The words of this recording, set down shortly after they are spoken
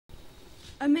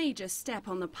A major step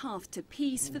on the path to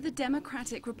peace for the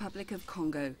Democratic Republic of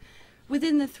Congo.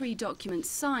 Within the three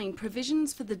documents signed,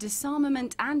 provisions for the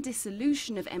disarmament and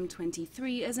dissolution of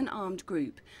M23 as an armed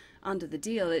group. Under the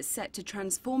deal, it's set to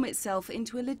transform itself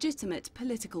into a legitimate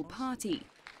political party.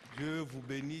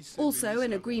 Also,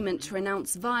 an agreement to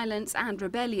renounce violence and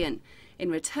rebellion. In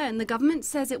return, the government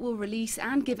says it will release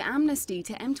and give amnesty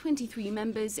to M23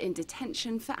 members in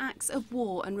detention for acts of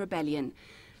war and rebellion.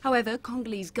 However,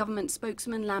 Congolese government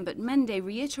spokesman Lambert Mende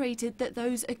reiterated that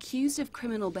those accused of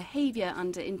criminal behavior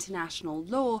under international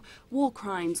law, war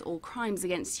crimes or crimes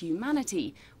against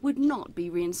humanity would not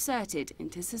be reinserted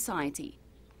into society.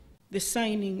 The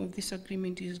signing of this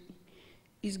agreement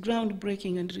is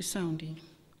groundbreaking and resounding,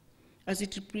 as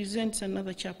it represents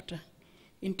another chapter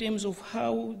in terms of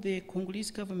how the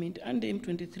Congolese government and the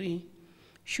M23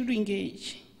 should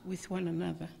engage with one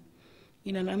another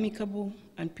in an amicable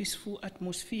and peaceful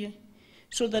atmosphere,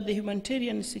 so that the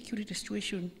humanitarian and security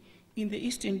situation in the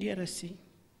Eastern DRC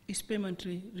is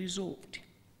permanently resolved.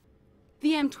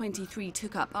 The M23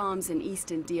 took up arms in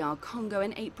eastern DR Congo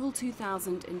in April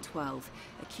 2012,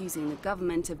 accusing the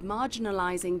government of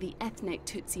marginalizing the ethnic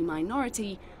Tutsi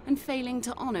minority and failing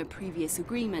to honor previous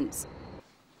agreements.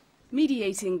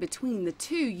 Mediating between the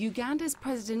two, Uganda's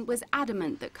president was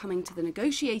adamant that coming to the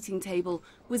negotiating table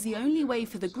was the only way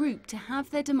for the group to have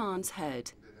their demands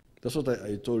heard. That's what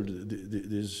I told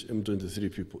these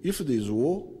M23 people. If there is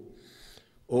war,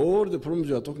 all the problems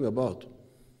you are talking about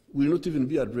will not even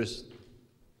be addressed.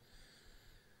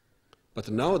 But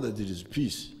now that there is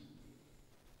peace,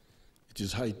 it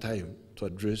is high time to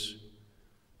address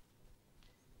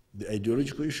the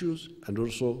ideological issues and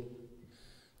also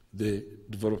the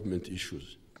development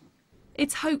issues.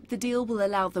 It's hoped the deal will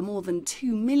allow the more than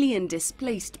 2 million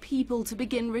displaced people to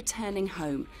begin returning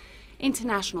home.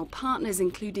 International partners,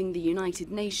 including the United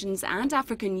Nations and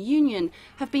African Union,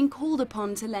 have been called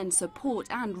upon to lend support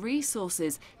and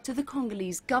resources to the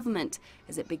Congolese government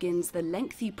as it begins the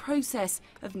lengthy process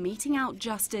of meting out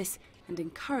justice and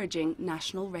encouraging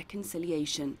national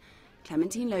reconciliation.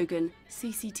 Clementine Logan,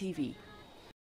 CCTV.